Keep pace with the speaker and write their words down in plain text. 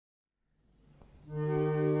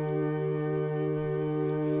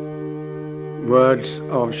Words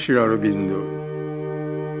of Sri Aurobindo.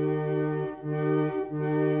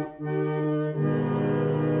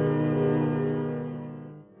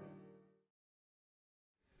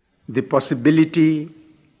 The possibility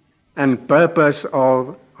and purpose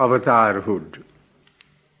of avatarhood.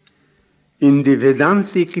 In the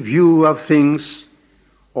Vedantic view of things,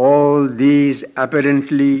 all these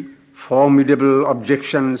apparently formidable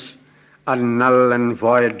objections are null and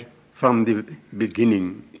void from the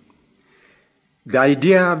beginning. The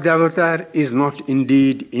idea of the avatar is not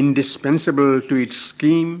indeed indispensable to its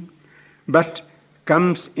scheme, but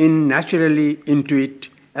comes in naturally into it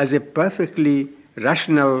as a perfectly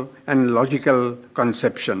rational and logical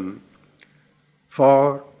conception.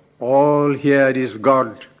 For all here is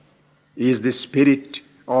God, is the spirit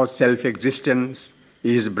or self-existence,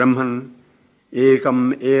 is Brahman,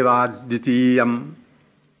 ekam evadvitiyam.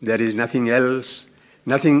 There is nothing else,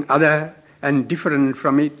 nothing other and different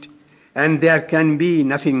from it, and there can be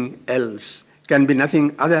nothing else, can be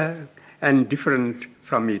nothing other and different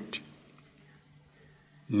from it.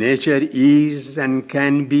 Nature is and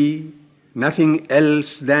can be nothing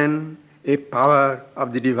else than a power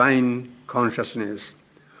of the divine consciousness.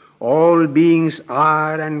 All beings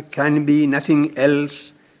are and can be nothing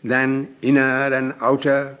else than inner and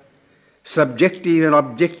outer, subjective and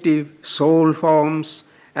objective soul forms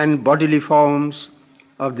and bodily forms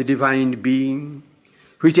of the divine being,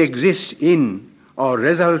 which exist in or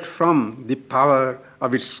result from the power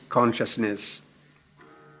of its consciousness.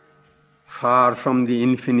 Far from the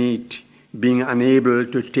infinite being unable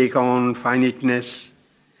to take on finiteness,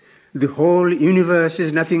 the whole universe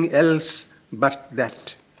is nothing else but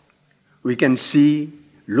that. We can see,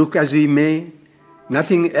 look as we may,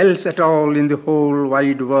 nothing else at all in the whole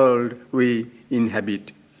wide world we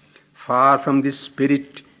inhabit. Far from the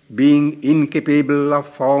spirit being incapable of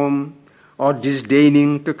form or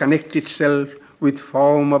disdaining to connect itself with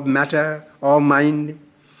form of matter or mind,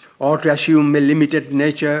 or to assume a limited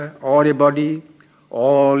nature or a body,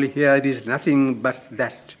 all here is nothing but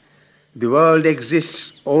that. The world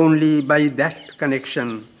exists only by that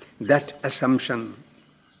connection, that assumption.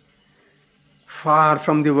 Far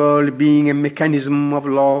from the world being a mechanism of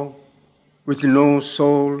law, with no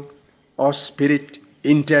soul or spirit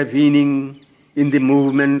intervening in the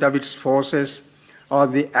movement of its forces or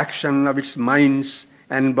the action of its minds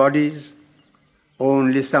and bodies,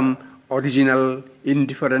 only some original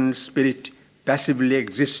indifferent spirit passively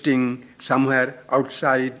existing somewhere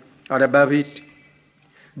outside or above it.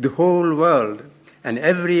 The whole world and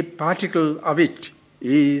every particle of it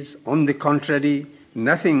is, on the contrary,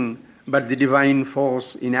 nothing but the divine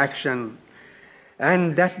force in action,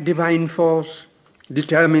 and that divine force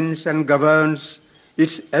determines and governs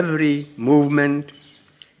its every movement,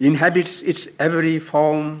 inhabits its every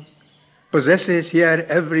form, possesses here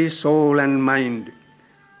every soul and mind.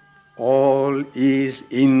 All is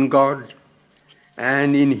in God,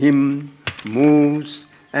 and in Him moves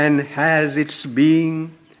and has its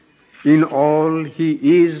being. In all He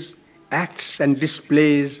is, acts and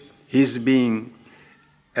displays His being.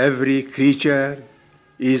 Every creature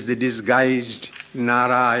is the disguised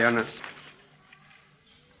Narayana.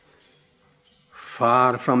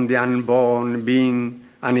 Far from the unborn being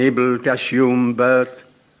unable to assume birth,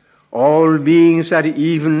 all beings are,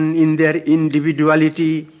 even in their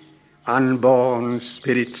individuality, unborn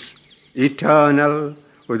spirits, eternal,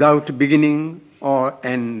 without beginning or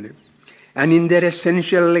end. And in their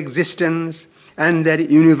essential existence and their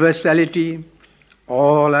universality,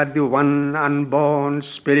 all are the one unborn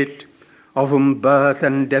spirit, of whom birth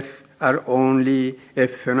and death are only a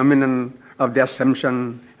phenomenon of the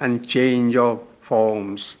assumption and change of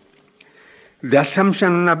forms. The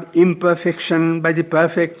assumption of imperfection by the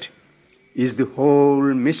perfect is the whole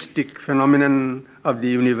mystic phenomenon of the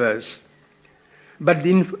universe. But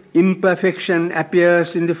the imperfection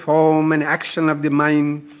appears in the form and action of the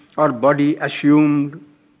mind or body assumed,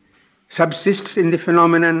 subsists in the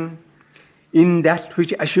phenomenon. In that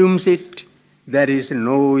which assumes it, there is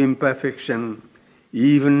no imperfection,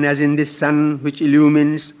 even as in the sun which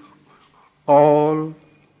illumines all,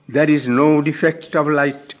 there is no defect of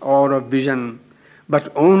light or of vision,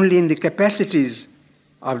 but only in the capacities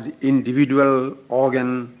of the individual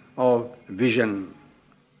organ of vision.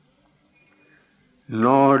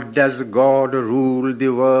 Nor does God rule the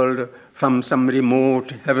world from some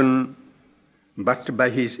remote heaven, but by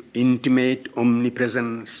His intimate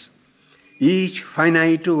omnipresence. Each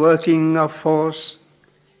finite working of force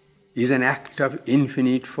is an act of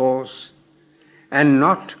infinite force, and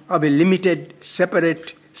not of a limited,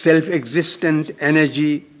 separate, self-existent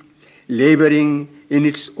energy laboring in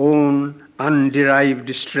its own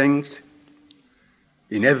underived strength.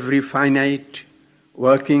 in every finite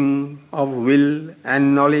working of will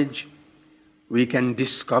and knowledge, we can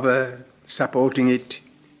discover, supporting it,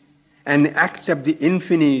 an act of the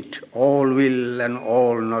infinite all-will and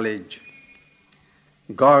all-knowledge.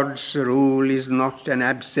 God's rule is not an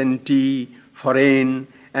absentee, foreign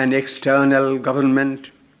and external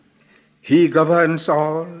government. He governs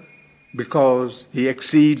all because He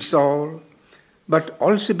exceeds all, but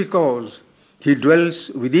also because He dwells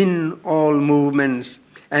within all movements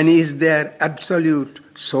and is their absolute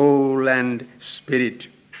soul and spirit.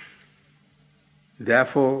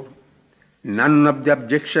 Therefore, none of the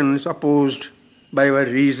objections opposed by our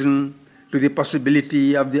reason to the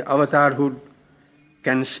possibility of the avatarhood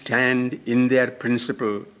can stand in their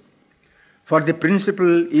principle. For the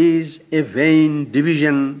principle is a vain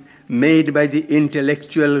division made by the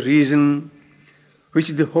intellectual reason, which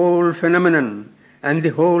the whole phenomenon and the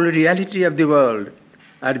whole reality of the world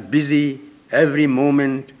are busy every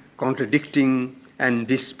moment contradicting and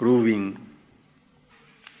disproving.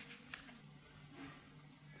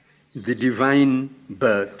 The divine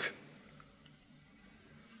birth.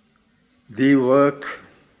 The work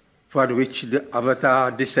for which the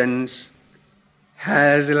avatar descends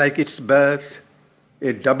has, like its birth,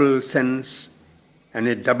 a double sense and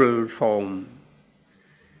a double form.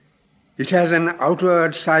 It has an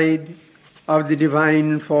outward side of the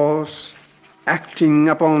divine force acting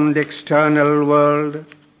upon the external world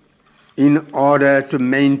in order to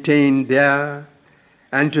maintain there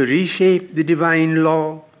and to reshape the divine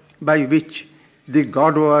law by which the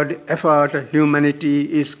Godward effort of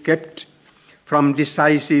humanity is kept from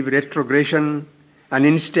decisive retrogression and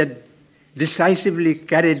instead decisively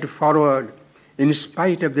carried forward in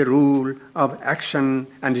spite of the rule of action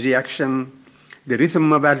and reaction, the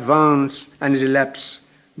rhythm of advance and relapse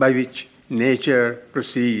by which nature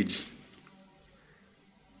proceeds.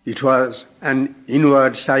 It was an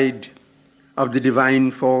inward side of the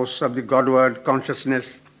divine force of the Godward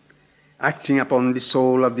consciousness acting upon the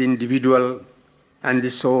soul of the individual and the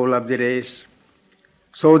soul of the race,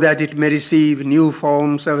 so that it may receive new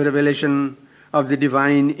forms of revelation of the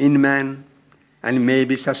divine in man and may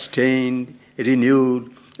be sustained,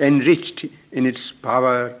 renewed, enriched in its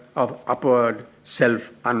power of upward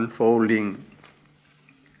self-unfolding.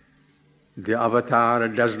 The avatar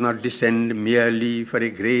does not descend merely for a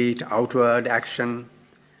great outward action,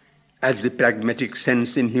 as the pragmatic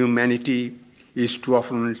sense in humanity is too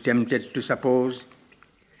often tempted to suppose.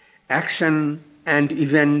 Action and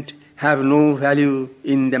event have no value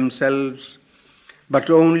in themselves, but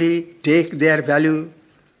only take their value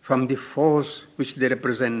from the force which they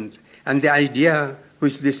represent and the idea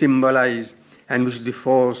which they symbolize and which the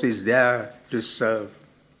force is there to serve.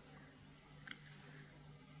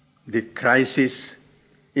 The crisis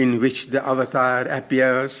in which the avatar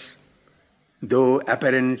appears, though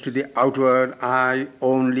apparent to the outward eye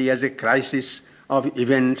only as a crisis of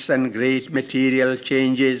events and great material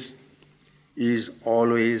changes, is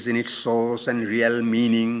always in its source and real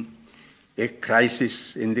meaning a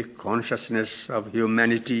crisis in the consciousness of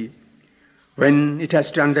humanity, when it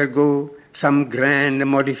has to undergo some grand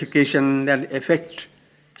modification and effect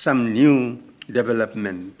some new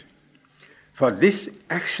development. For this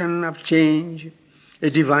action of change, a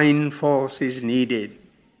divine force is needed,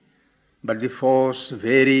 but the force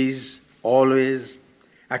varies always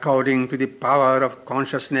according to the power of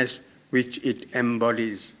consciousness which it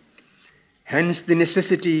embodies. Hence the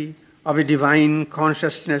necessity of a divine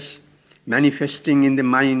consciousness manifesting in the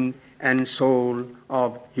mind and soul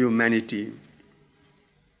of humanity.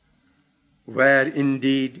 Where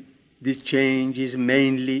indeed the change is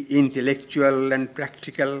mainly intellectual and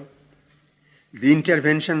practical, the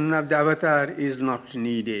intervention of the avatar is not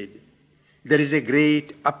needed. There is a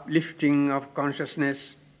great uplifting of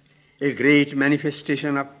consciousness, a great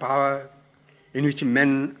manifestation of power, in which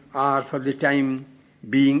men are for the time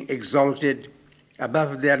being exalted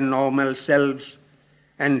above their normal selves,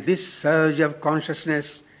 and this surge of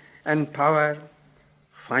consciousness and power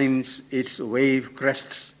finds its wave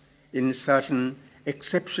crests in certain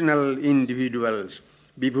exceptional individuals,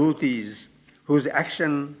 vibhutis, whose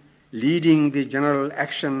action leading the general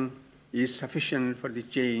action is sufficient for the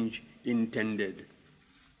change intended.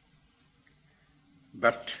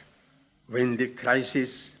 But when the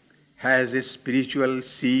crisis has a spiritual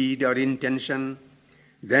seed or intention,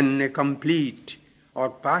 then a complete or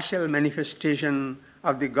partial manifestation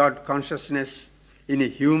of the God consciousness in a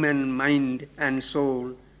human mind and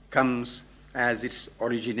soul comes as its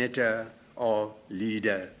originator or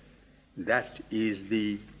leader. That is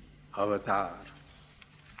the avatar.